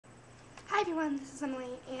Hi everyone, this is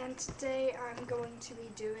Emily, and today I'm going to be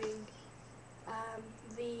doing I'm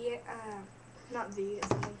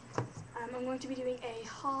going to be doing a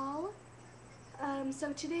haul.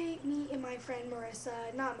 So today, me and my friend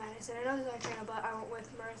Marissa, not Madison, I know this is my channel, but I went with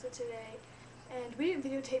Marissa today, and we didn't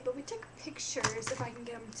videotape, but we took pictures, if I can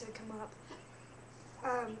get them to come up.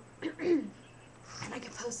 And I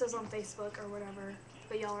can post those on Facebook or whatever,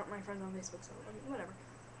 but y'all aren't my friends on Facebook, so whatever.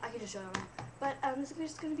 I can just show them. But this is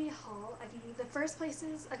just going to be a haul. The first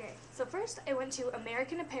places, okay, so first I went to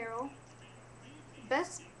American Apparel,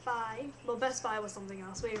 Best Buy. Well, Best Buy was something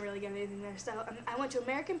else. We didn't really get anything there. So I went to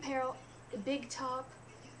American Apparel, Big Top.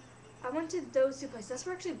 I went to those two places. That's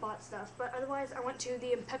where I actually bought stuff. But otherwise, I went to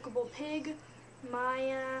the Impeccable Pig,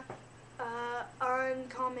 Maya,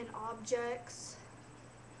 Uncommon Objects.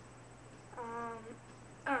 I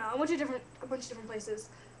don't know. I went to a bunch of different places.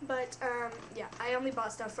 But, yeah, I only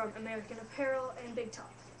bought stuff from American Apparel and Big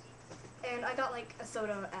Top. And I got, like, a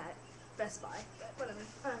soda at Best Buy, but whatever.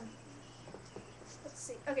 Let's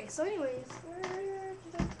see. Okay, so anyways,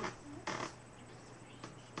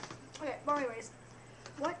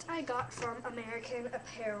 what I got from American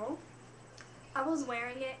Apparel, I was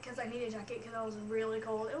wearing it because I needed a jacket because I was really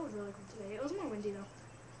cold. It was really cold today. It was more windy,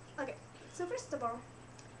 though. Okay, so first of all,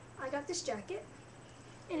 I got this jacket.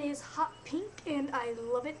 It is hot pink, and I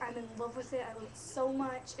love it. I'm in love with it. I love it so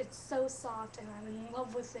much. It's so soft, and I'm in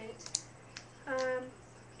love with it.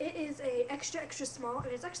 It is a extra small,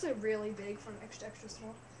 and it's actually really big for an extra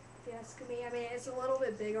small, if you ask me. I mean, it's a little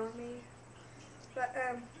bit big on me. But,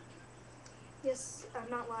 yes, I'm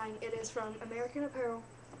not lying. It is from American Apparel.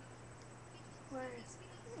 Where is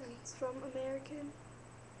it? It's from American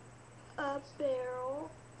Apparel.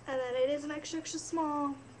 And then it is an extra small.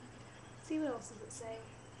 Let's see, what else does it say?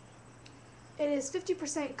 It is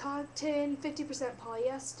 50% cotton, 50%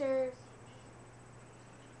 polyester,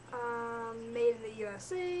 made in the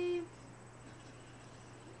USA,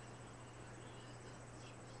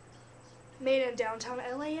 made in downtown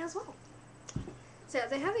LA as well. So yeah,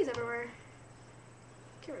 they have these everywhere.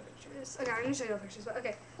 Camera pictures. Okay, I'm going to show you the pictures, but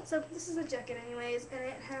okay. So this is a jacket anyways, and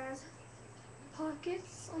it has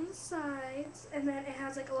pockets on the sides, and then it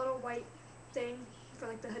has like a little white thing for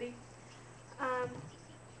like the hoodie.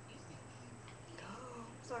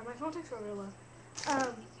 Sorry, my phone takes forever to load.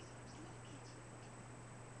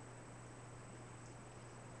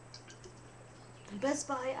 Best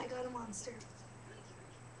Buy, I got a monster.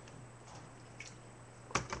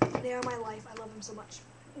 They are my life. I love them so much.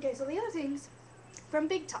 Okay, so the other things from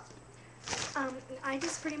Big Top. I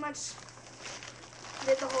just pretty much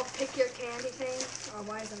did the whole pick your candy thing. Oh,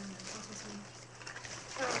 why is that in there?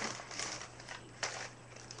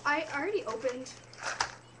 I already opened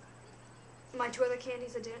my two other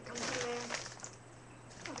candies that didn't come from there.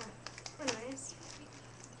 Okay, anyways.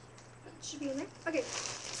 That should be in there. Okay,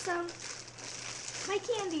 so my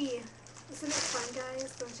candy. Isn't it fun,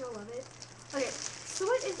 guys? Don't y'all love it? Okay, so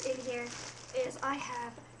what is in here is I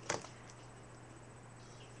have,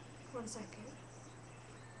 one second.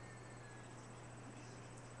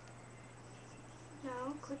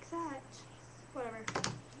 No, click that. Whatever.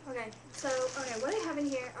 Okay, so, what I have in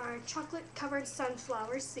here are chocolate-covered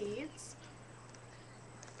sunflower seeds.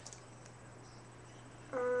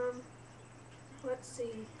 Let's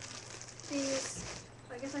see. These,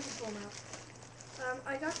 I guess I can pull them out.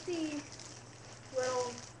 I got the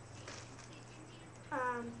little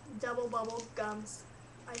double bubble gums.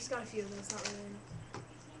 I just got a few of those, not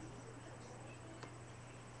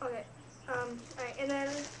really. Okay. Alright, and then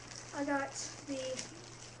I got the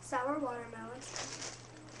sour watermelon. It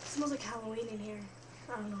smells like Halloween in here.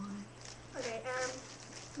 I don't know why. Okay,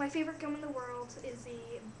 my favorite gum in the world is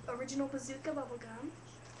the original Bazooka bubble gum.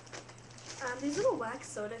 These little wax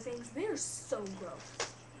soda things, they are so gross.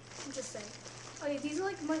 I'm just saying. Okay, these are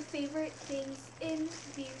like my favorite things in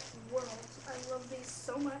the world. I love these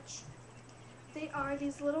so much. They are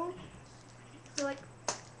these little, they're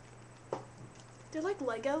like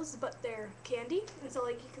Legos, but they're candy. And so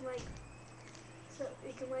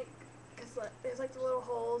cause there's like the little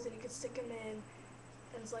holes and you can stick them in.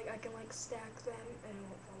 And it's like I can like stack them and it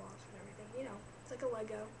won't fall off and everything. You know, it's like a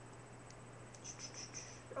Lego.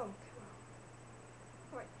 Oh, okay, wow.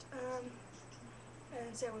 Alright,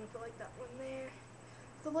 and so I want to put like that one there.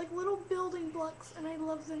 They're like little building blocks, and I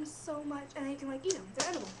love them so much. And I can like eat them. They're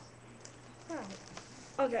edible. Alright.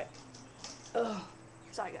 Okay. Ugh.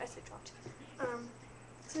 Sorry guys, they dropped.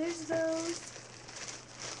 So there's those.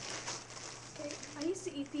 Okay, I used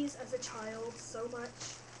to eat these as a child so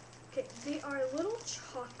much. Okay, they are little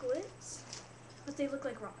chocolates, but they look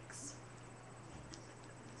like rocks.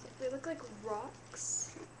 So they look like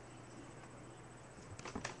rocks.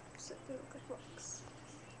 So They look like rocks.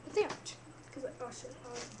 But they aren't. Because, oh shit,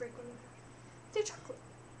 I'll break one. They're chocolate.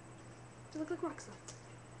 They look like rocks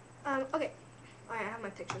though. Okay. Alright, I have my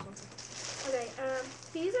pictures, one second. Okay,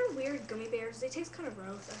 these are weird gummy bears. They taste kind of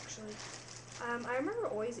gross, actually. I remember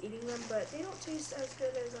always eating them, but they don't taste as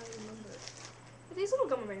good as I remember. But these little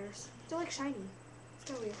gummy bears, they're like shiny.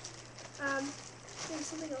 It's kind of weird. There's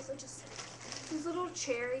something else I just said. These little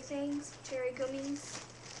cherry things, cherry gummies.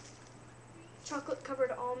 Chocolate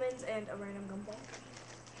covered almonds and a random gumball.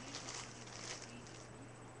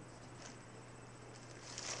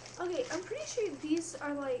 Okay, I'm pretty sure these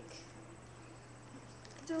are like,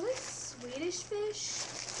 they're like Swedish fish,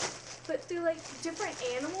 but they're like different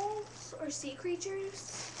animals or sea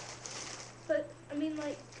creatures. But I mean,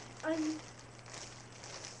 like, I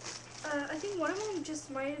think one of them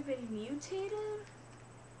just might have been mutated.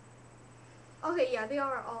 Okay, yeah, they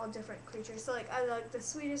are all different creatures. So like, I like the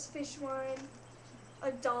Swedish fish one,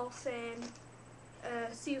 a dolphin,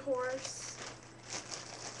 a seahorse.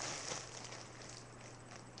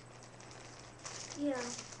 Yeah.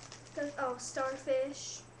 Oh,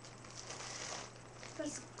 starfish.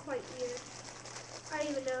 That's quite weird. I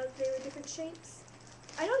didn't even know they were different shapes.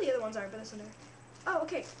 I know the other ones are, but this one are. Oh,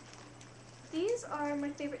 okay. These are my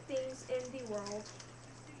favorite things in the world.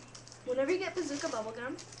 Whenever you get Bazooka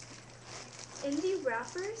bubblegum, in the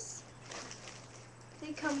wrappers,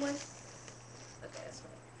 they come with, okay, that's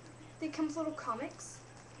right. They come with little comics.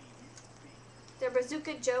 They're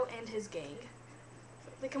Bazooka Joe and his gang.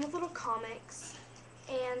 They come with little comics,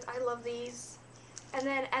 and I love these. And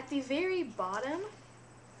then at the very bottom,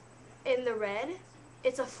 in the red,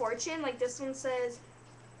 it's a fortune. Like this one says,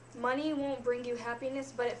 money won't bring you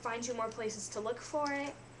happiness, but it finds you more places to look for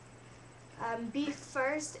it. Be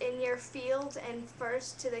first in your field and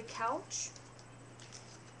first to the couch.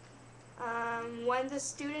 When the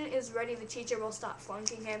student is ready, the teacher will stop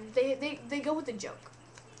flunking him. They go with the joke.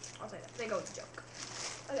 I'll say that. They go with the joke.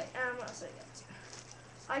 Okay, what else did I get?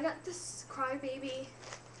 I got this Crybaby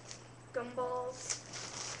gumballs.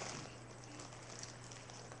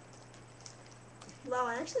 Wow,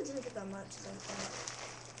 I actually didn't get that much as I thought.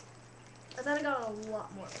 I thought I got a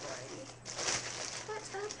lot more variety. But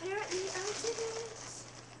apparently I didn't.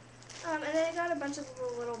 And then I got a bunch of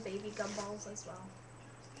little baby gumballs as well.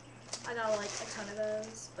 I got like a ton of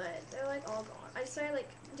those, but they're like all gone. I swear, like,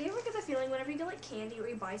 do you ever get the feeling whenever you get like candy or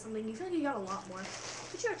you buy something, you feel like you got a lot more,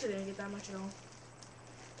 but you actually didn't get that much at all.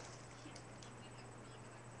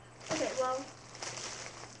 Okay, well,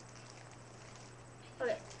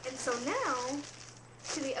 okay, and so now,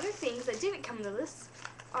 to the other things that didn't come to this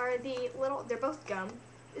are the little, they're both gum.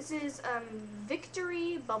 This is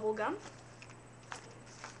Victory bubble gum.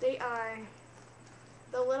 They are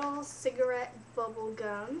the little cigarette bubble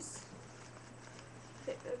gums.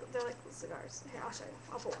 They're like cigars. Here, I'll show you.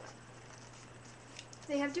 I'll pull one up.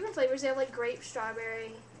 They have different flavors. They have like grape,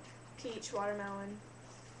 strawberry, peach, watermelon.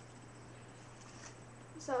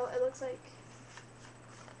 So it looks like,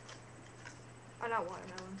 oh, not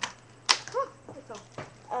watermelon. Oh, it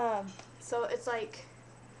fell. So it's like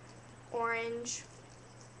orange,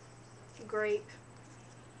 grape,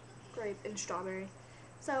 and strawberry.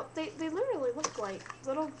 So they literally look like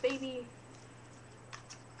little baby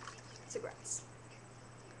cigarettes.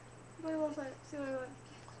 I love that. See what I want?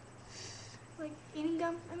 Like eating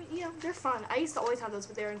gum. I mean, you know, they're fun. I used to always have those,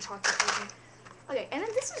 but they're in chocolate flavor. Okay, and then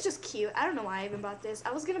this was just cute. I don't know why I even bought this.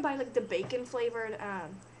 I was gonna buy like the bacon flavored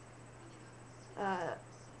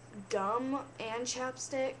gum and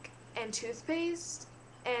chapstick and toothpaste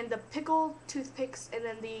and the pickled toothpicks and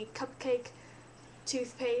then the cupcake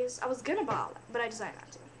toothpaste. I was gonna buy all that, but I decided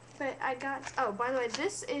not to. But I got, oh, by the way,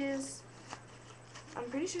 this is, I'm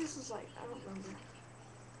pretty sure this was like, I don't remember.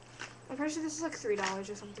 I'm pretty sure this is like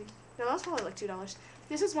 $3 or something. No, that was probably like $2.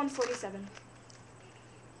 This is $1.47.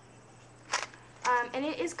 And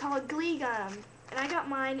it is called Glee Gum. And I got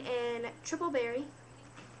mine in triple berry.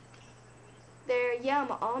 They're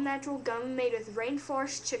yum, all natural gum made with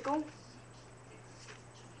rainforest chicle.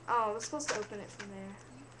 Oh, I was supposed to open it from there.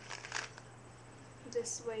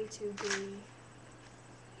 This way to be.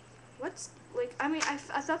 What's, like, I mean, I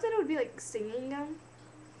thought that it would be like singing gum.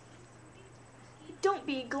 Don't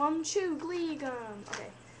be glum, chew glee gum.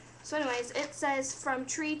 Okay. So anyways, it says, from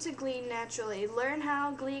tree to glee naturally. Learn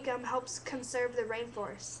how glee gum helps conserve the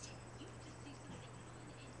rainforest.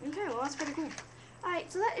 Okay, well that's pretty cool.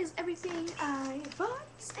 Alright, so that is everything I bought,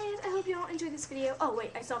 and I hope you all enjoyed this video. Oh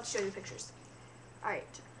wait, I still have to show you the pictures. Alright.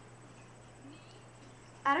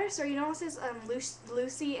 At our store, you know what says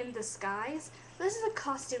Lucy in Disguise? This is a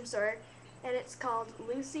costume store, and it's called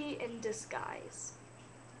Lucy in Disguise.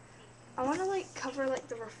 I want to like cover like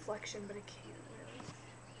the reflection, but I can't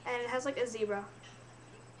really. And it has like a zebra.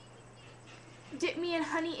 Dip me in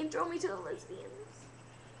honey and throw me to the lesbians.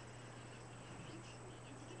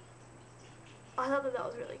 I thought that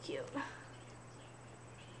was really cute.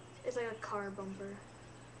 It's like a car bumper.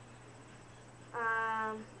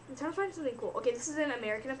 I'm trying to find something cool. Okay, this is in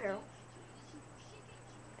American Apparel.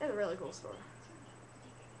 It's a really cool store.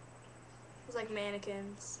 It's like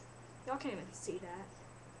mannequins. Y'all can't even see that.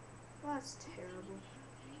 Well, that's terrible.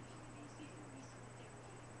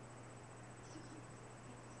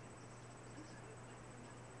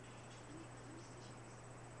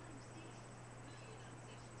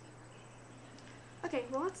 Okay,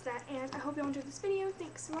 well that's that, and I hope you all enjoyed this video.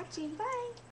 Thanks for watching. Bye!